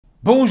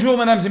Bonjour,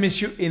 mesdames et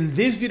messieurs. In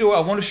this video, I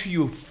want to show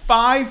you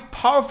 5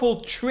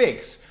 powerful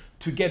tricks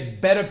to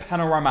get better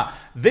panorama.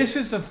 This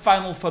is the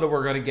final photo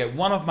we're going to get.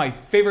 One of my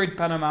favorite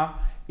panorama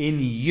in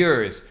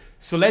years.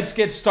 So let's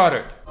get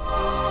started.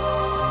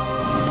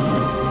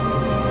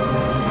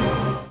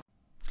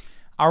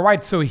 All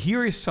right, so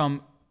here is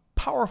some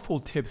powerful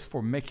tips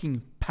for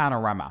making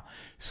panorama.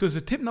 So as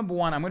a tip number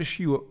 1, I'm going to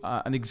show you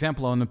an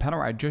example on a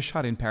panorama I just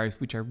shot in Paris,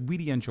 which I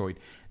really enjoyed.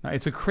 Now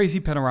it's a crazy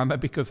panorama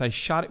because I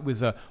shot it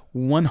with a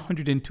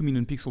 102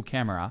 million pixel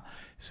camera.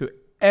 So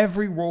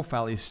every raw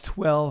file is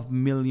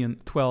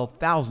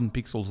 12,000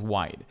 pixels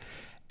wide.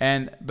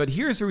 But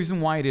here's the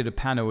reason why I did a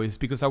pano is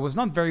because I was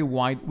not very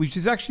wide, which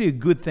is actually a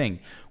good thing.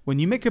 When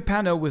you make a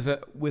pano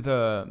with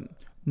a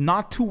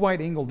not too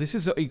wide angle, this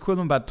is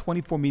equivalent about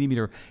 24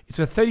 millimeter. It's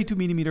a 32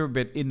 millimeter,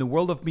 but in the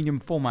world of medium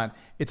format,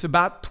 it's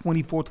about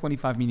 24,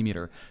 25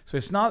 millimeter. So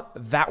it's not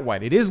that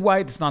wide. It is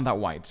wide, it's not that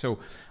wide. So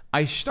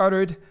I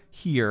started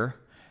here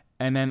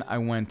and then I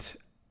went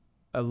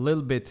a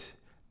little bit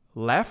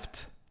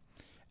left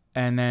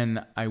and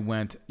then I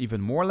went even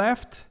more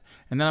left.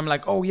 And then I'm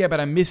like, oh yeah, but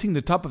I'm missing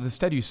the top of the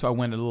statue. So I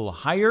went a little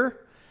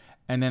higher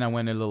and then I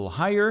went a little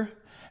higher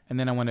and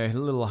then I went a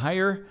little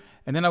higher.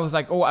 And then I was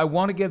like, oh, I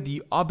want to get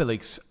the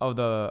obelisk of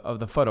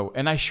the photo.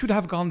 And I should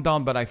have gone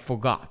down, but I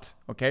forgot,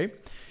 okay?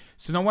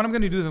 So now what I'm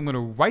going to do is I'm going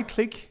to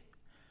right-click,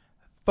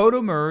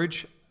 Photo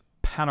Merge,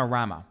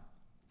 Panorama.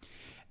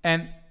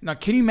 And now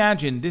can you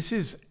imagine, this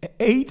is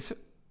 8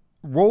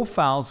 raw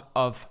files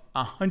of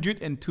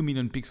 102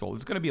 million pixels.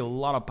 It's going to be a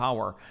lot of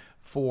power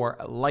for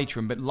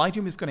Lightroom, but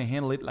Lightroom is going to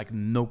handle it like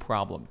no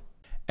problem.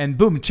 And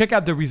boom, check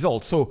out the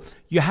results. So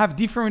you have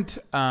different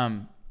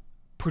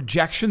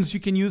projections you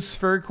can use,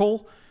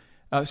 spherical.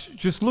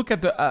 Just look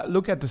at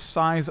the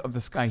size of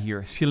the sky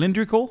here.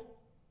 Cylindrical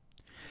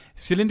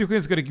is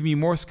going to give me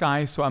more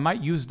sky, so I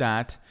might use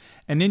that.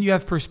 And then you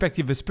have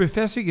perspective. This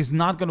perspective is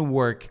not going to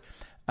work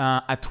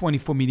at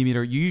 24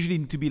 millimeter. You usually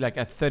need to be like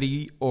at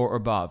 30 or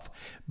above.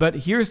 But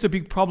here's the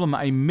big problem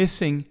I'm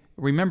missing.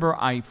 Remember,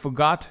 I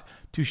forgot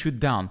to shoot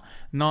down.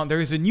 Now there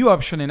is a new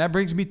option, and that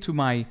brings me to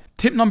my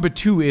tip number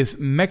 2 is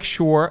make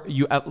sure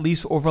you at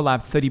least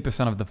overlap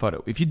 30% of the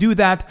photo. If you do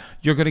that,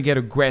 you're gonna get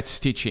a great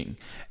stitching.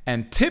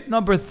 And tip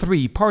number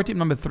 3, power tip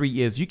number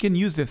 3 is you can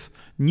use this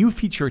new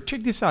feature.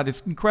 Check this out, it's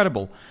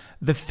incredible.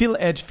 The fill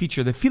edge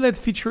feature. The fill edge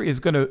feature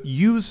is gonna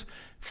use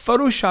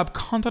Photoshop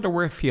content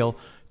aware fill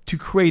to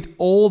create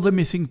all the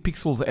missing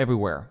pixels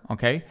everywhere,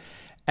 okay?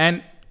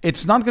 And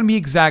it's not gonna be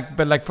exact,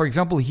 but like for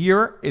example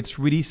here, it's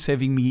really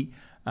saving me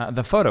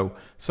the photo.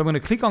 So I'm going to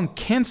click on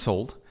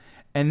canceled,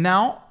 and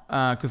now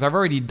because I've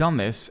already done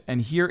this,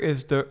 and here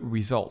is the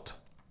result.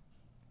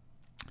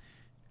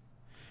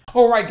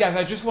 All right, guys,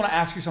 I just want to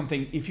ask you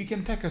something. If you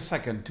can take a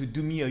second to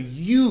do me a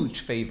huge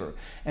favor,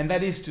 and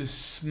that is to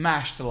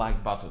smash the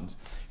like buttons.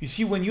 You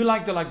see, when you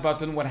like the like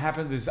button, what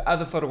happens is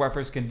other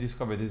photographers can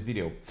discover this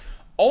video.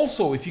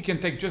 Also, if you can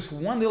take just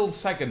one little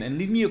second and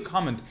leave me a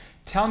comment,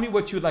 tell me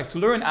what you'd like to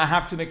learn. I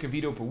have to make a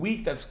video per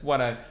week. That's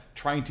what I'm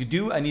trying to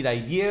do. I need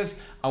ideas.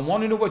 I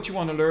want to know what you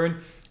want to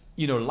learn.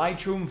 You know,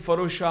 Lightroom,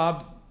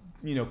 Photoshop,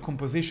 you know,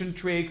 composition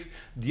tricks,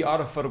 the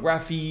art of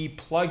photography,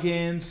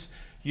 plugins,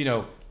 you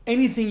know,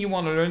 anything you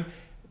want to learn.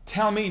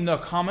 Tell me in the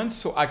comments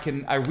so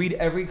I read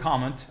every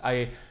comment.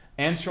 I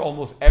answer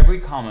almost every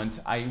comment.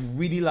 I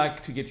really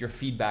like to get your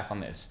feedback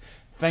on this.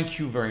 Thank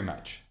you very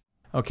much.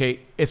 Okay,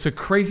 it's a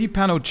crazy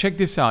pano. Check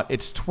this out.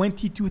 It's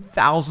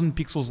 22,000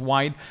 pixels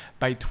wide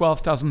by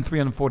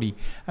 12,340.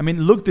 I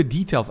mean, look the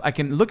details. I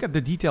can look at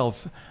the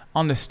details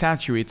on the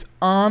statue. It's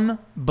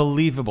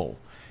unbelievable.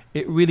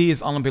 It really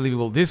is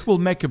unbelievable. This will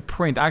make a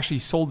print. I actually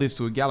sold this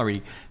to a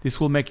gallery. This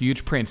will make a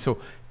huge print. So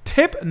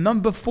tip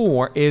number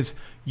 4 is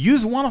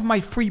use one of my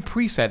free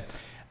presets.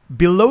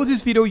 Below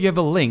this video, you have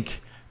a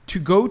link to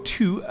go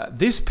to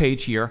this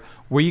page here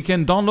where you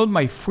can download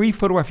my free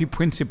photography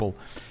principle.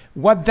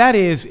 What that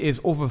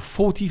is over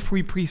 40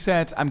 free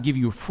presets. I'm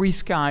giving you free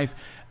skies,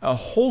 a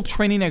whole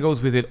training that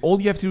goes with it. All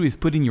you have to do is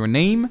put in your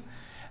name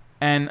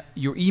and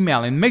your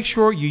email, and make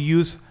sure you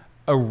use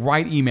a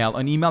right email,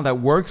 an email that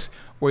works,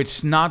 or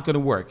it's not going to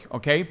work,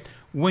 okay?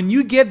 When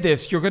you get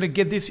this, you're going to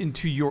get this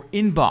into your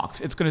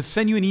inbox. It's going to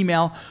send you an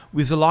email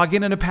with a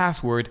login and a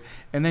password,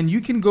 and then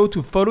you can go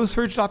to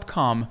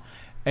photosearch.com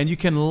and you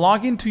can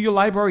log into your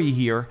library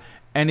here,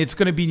 and it's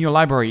going to be in your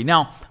library.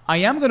 Now, I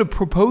am going to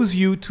propose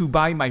you to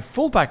buy my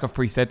full pack of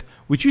preset,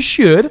 which you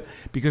should,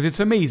 because it's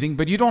amazing,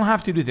 but you don't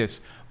have to do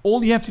this.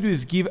 All you have to do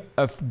is give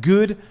a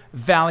good,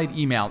 valid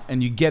email,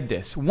 and you get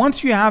this.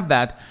 Once you have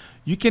that,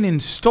 you can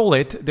install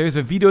it. There's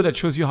a video that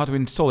shows you how to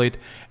install it,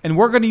 and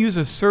we're going to use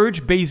a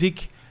Surge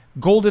Basic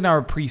Golden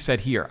Hour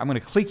preset here. I'm going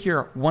to click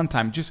here one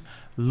time. Just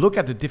look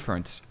at the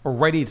difference.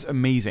 Already, it's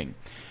amazing.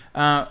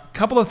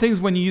 Couple of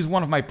things when you use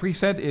one of my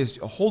preset is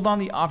hold on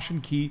the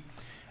Option key,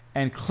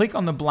 and click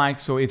on the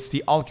black. So it's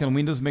the Alt key on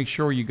Windows. Make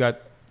sure you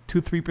got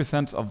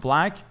 2-3% of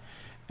black.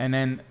 And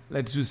then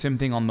let's do the same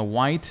thing on the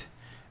white.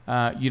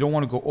 You don't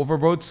want to go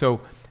overboard.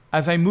 So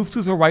as I move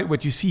to the right,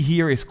 what you see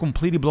here is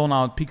completely blown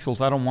out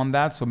pixels. I don't want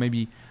that. So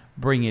maybe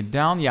bring it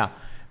down. Yeah.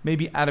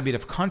 maybe add a bit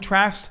of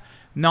contrast.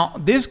 Now,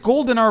 this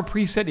golden hour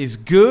preset is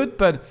good,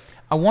 but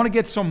I want to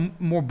get some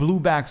more blue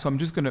back, so I'm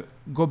just going to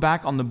go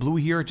back on the blue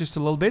here just a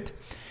little bit.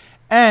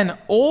 And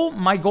all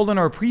my golden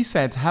hour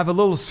presets have a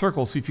little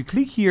circle. So if you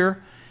click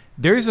here,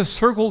 there is a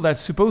circle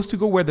that's supposed to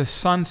go where the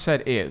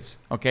sunset is,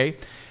 okay?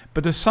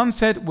 But the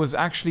sunset was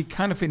actually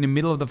kind of in the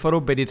middle of the photo,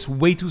 but it's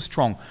way too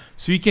strong.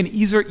 So you can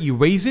either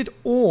erase it,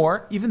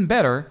 or even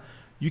better,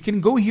 you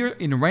can go here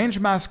in range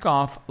mask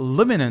off,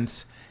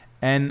 luminance,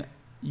 and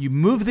you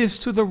move this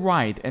to the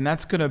right, and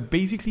that's gonna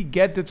basically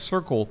get the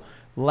circle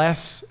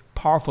less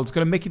powerful. It's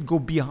gonna make it go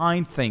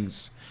behind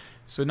things.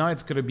 So now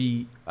it's gonna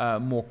be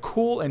more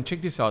cool, and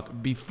check this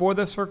out. Before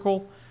the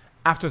circle,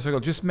 after the circle,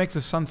 just makes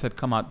the sunset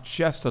come out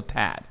just a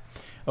tad.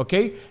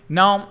 Okay,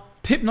 now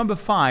tip number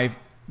 5,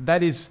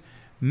 that is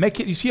make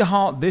it, you see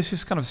how this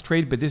is kind of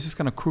straight, but this is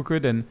kind of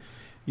crooked, and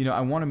you know,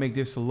 I wanna make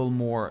this a little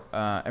more,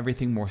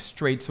 everything more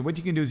straight. So what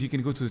you can do is you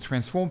can go to the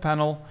transform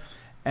panel,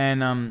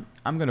 and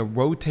I'm gonna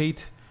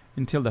rotate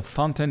until the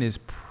fountain is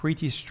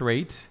pretty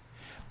straight.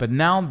 But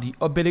now the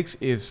obelix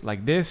is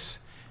like this,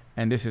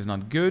 and this is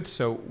not good.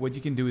 So what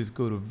you can do is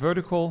go to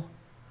vertical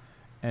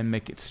and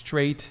make it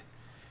straight.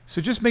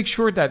 So just make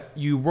sure that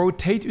you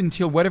rotate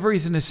until whatever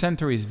is in the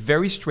center is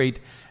very straight,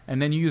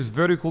 and then you use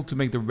vertical to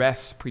make the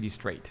rest pretty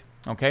straight,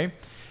 okay?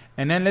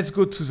 And then let's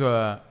go to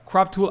the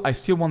crop tool. I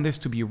still want this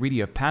to be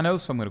really a pano,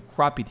 so I'm gonna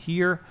crop it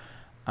here.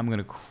 I'm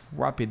gonna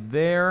crop it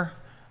there.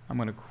 I'm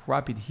gonna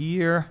crop it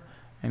here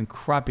and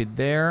crop it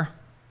there.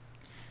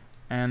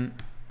 And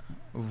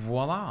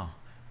voila.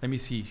 Let me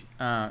see.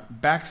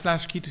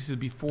 Backslash key to see the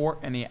before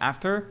and the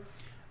after.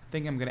 I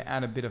think I'm gonna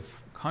add a bit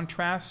of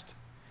contrast.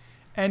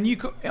 And you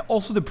could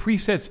also, the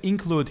presets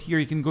include here,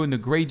 you can go in the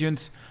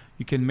gradients.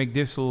 You can make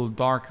this a little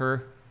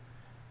darker.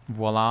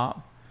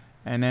 Voila.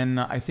 And then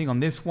I think on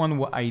this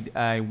one,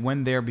 I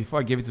went there before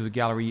I gave it to the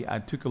gallery. I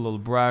took a little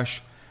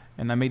brush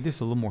and I made this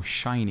a little more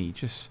shiny.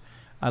 Just,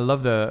 I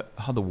love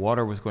how the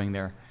water was going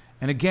there.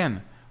 And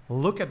again,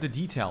 look at the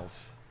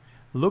details.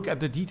 Look at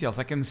the details.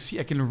 I can see,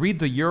 I can read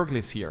the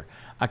hieroglyphs here.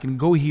 I can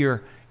go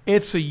here.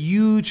 It's a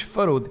huge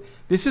photo.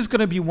 This is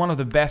gonna be one of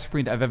the best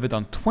print I've ever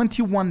done.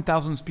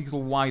 21,000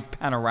 pixel wide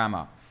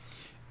panorama.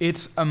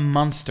 It's a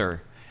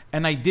monster.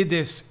 And I did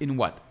this in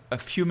what? A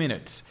few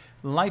minutes.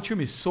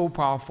 Lightroom is so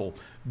powerful.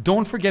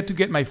 Don't forget to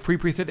get my free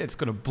preset. It's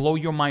gonna blow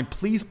your mind.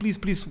 Please, please,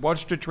 please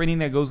watch the training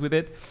that goes with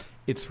it.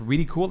 It's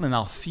really cool, and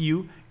I'll see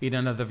you in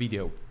another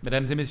video.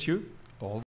 Mesdames et messieurs,